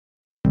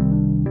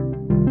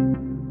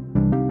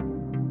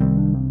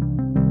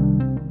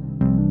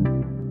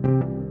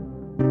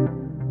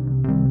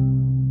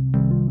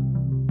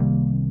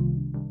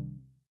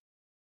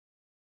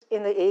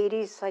in the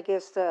 80s, I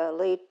guess the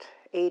late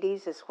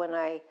 80s is when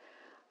I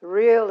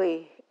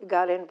really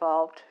got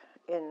involved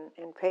in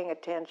paying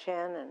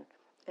attention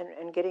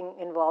and getting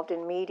involved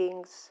in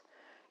meetings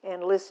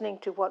and listening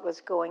to what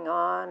was going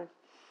on.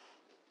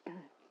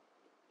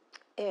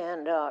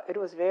 And it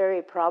was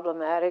very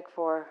problematic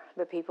for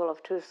the people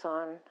of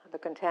Tucson, the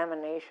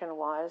contamination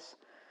was.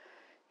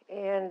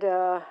 And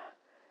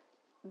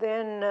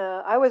then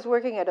I was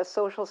working at a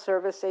social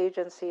service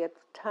agency at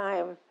the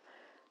time,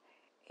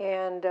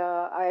 and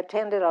I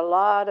attended a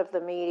lot of the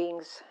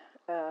meetings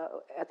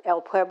at El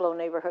Pueblo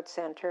Neighborhood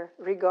Center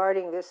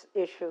regarding this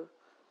issue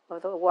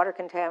of the water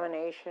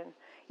contamination.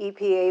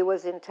 EPA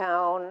was in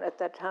town at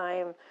that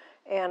time,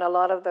 and a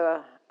lot of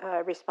the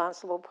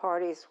responsible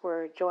parties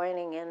were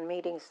joining in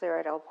meetings there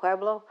at El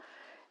Pueblo.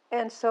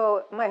 And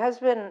so my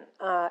husband,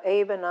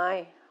 Abe, and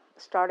I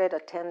started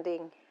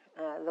attending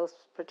those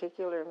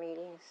particular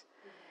meetings,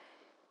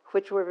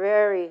 which were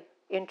very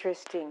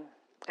interesting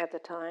at the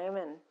time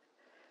and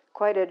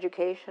quite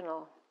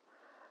educational.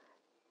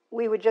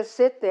 We would just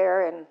sit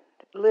there and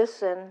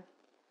listen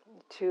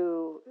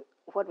to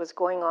what was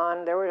going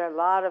on. There were a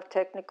lot of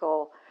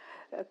technical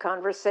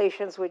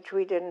conversations which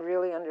we didn't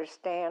really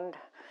understand,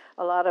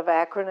 a lot of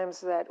acronyms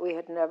that we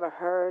had never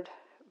heard,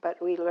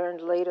 but we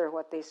learned later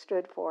what they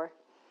stood for.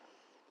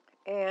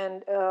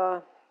 And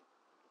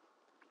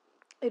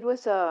it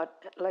was,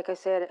 like I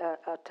said,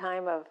 a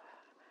time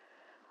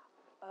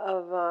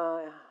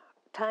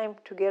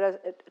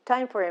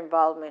time for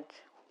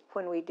involvement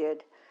when we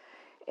did.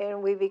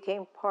 And we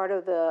became part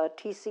of the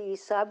TCE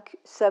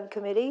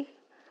Subcommittee,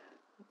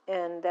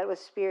 and that was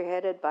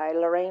spearheaded by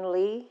Lorraine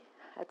Lee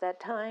at that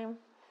time.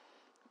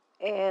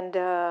 And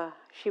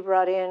she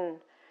brought in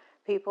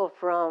people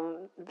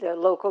from the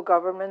local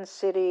government,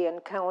 city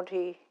and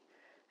county,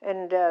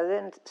 and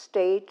then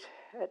state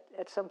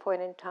at some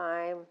point in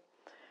time,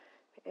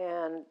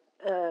 and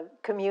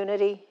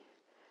community.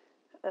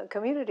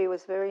 Community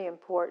was very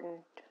important,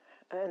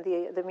 and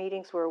the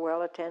meetings were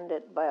well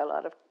attended by a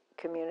lot of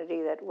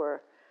community that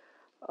were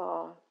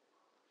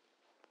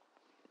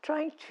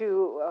trying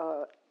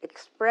to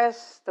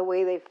express the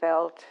way they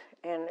felt,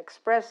 and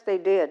express they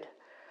did.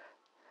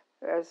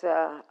 There's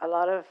a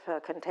lot of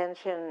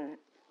contention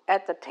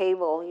at the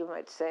table, you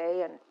might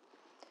say,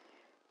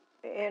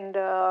 and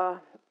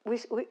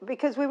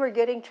because we were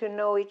getting to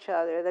know each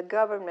other, the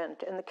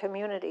government and the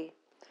community.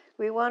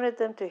 We wanted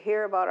them to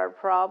hear about our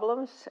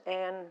problems,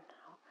 and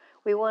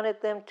we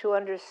wanted them to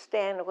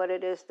understand what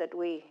it is that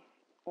we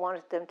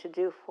wanted them to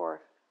do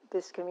for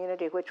this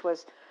community, which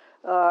was,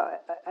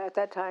 at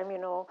that time,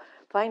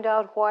 find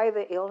out why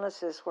the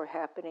illnesses were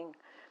happening,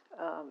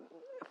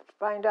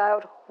 find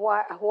out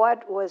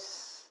what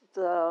was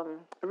the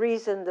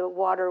reason the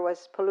water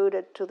was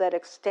polluted to that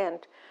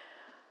extent.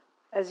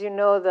 As you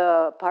know,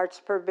 the parts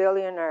per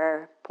billion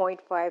are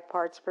 0.5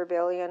 parts per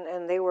billion,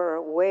 and they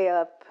were way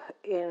up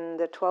in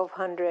the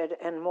 1,200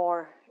 and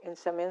more in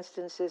some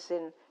instances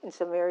in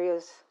some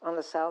areas on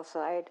the south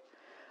side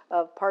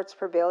of parts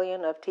per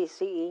billion of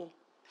TCE.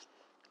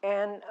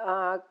 And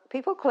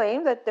people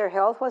claimed that their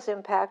health was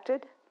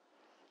impacted,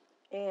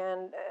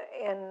 and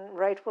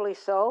rightfully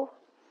so.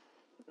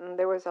 And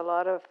there was a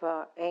lot of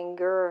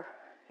anger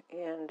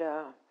and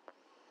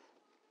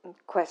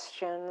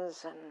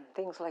questions and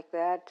things like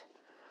that.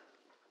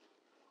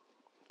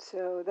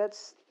 So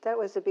that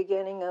was the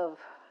beginning of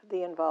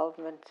the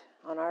involvement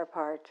on our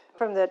part.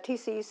 From the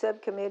TCE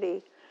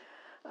subcommittee,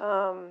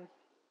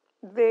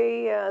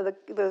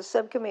 the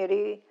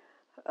subcommittee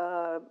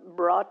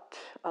brought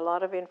a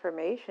lot of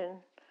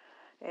information,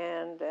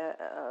 and that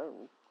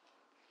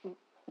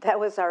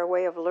was our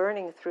way of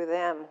learning through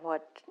them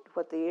what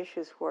the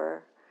issues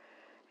were.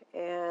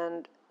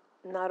 And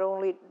not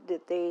only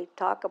did they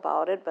talk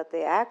about it, but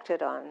they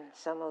acted on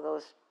some of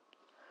those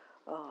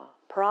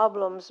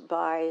problems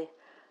by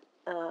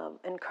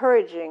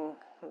encouraging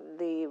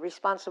the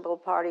responsible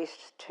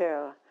parties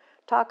to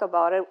talk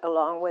about it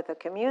along with the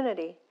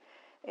community.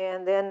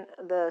 And then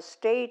the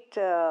state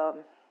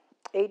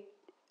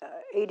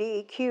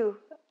ADEQ,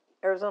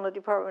 Arizona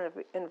Department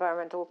of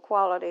Environmental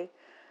Quality,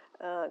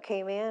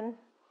 came in,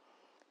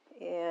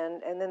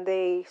 and then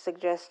they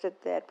suggested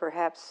that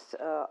perhaps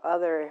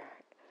other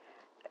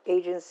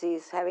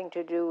agencies having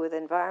to do with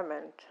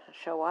environment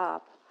show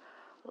up.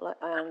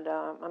 And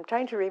I'm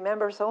trying to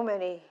remember so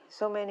many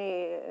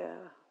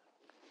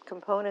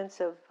components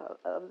of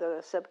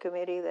the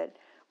subcommittee that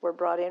were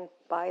brought in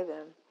by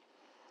them.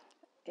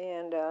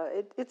 And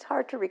it's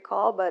hard to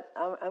recall, but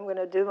I'm going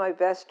to do my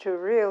best to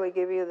really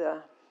give you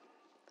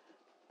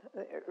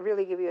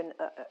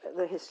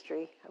the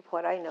history of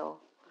what I know.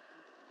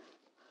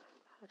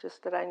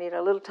 Just that I need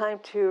a little time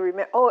to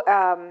remember.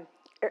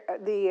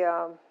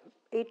 The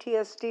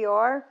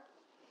ATSDR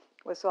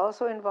was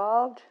also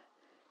involved,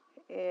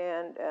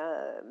 and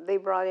they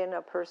brought in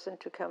a person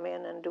to come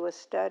in and do a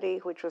study,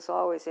 which was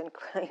always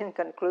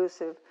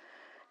inconclusive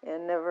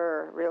and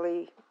never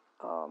really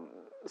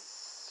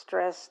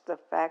stressed the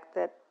fact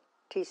that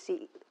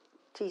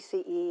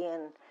TCE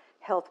and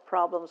health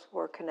problems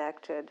were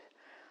connected.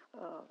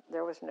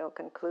 there was no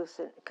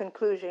conclusion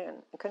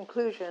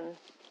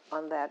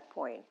on that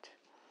point.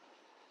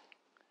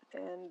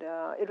 And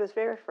it was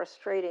very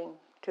frustrating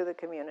to the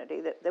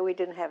community that we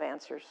didn't have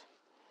answers.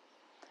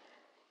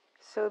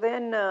 So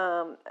then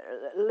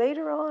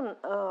later on,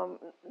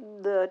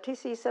 the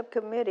TCE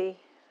Subcommittee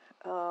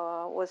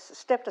was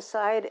stepped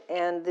aside,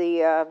 and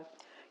the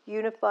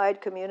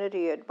Unified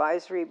Community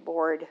Advisory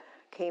Board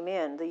came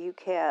in, the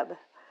UCAB.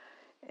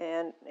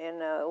 And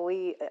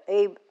we,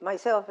 Abe,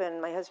 myself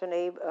and my husband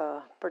Abe,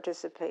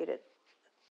 participated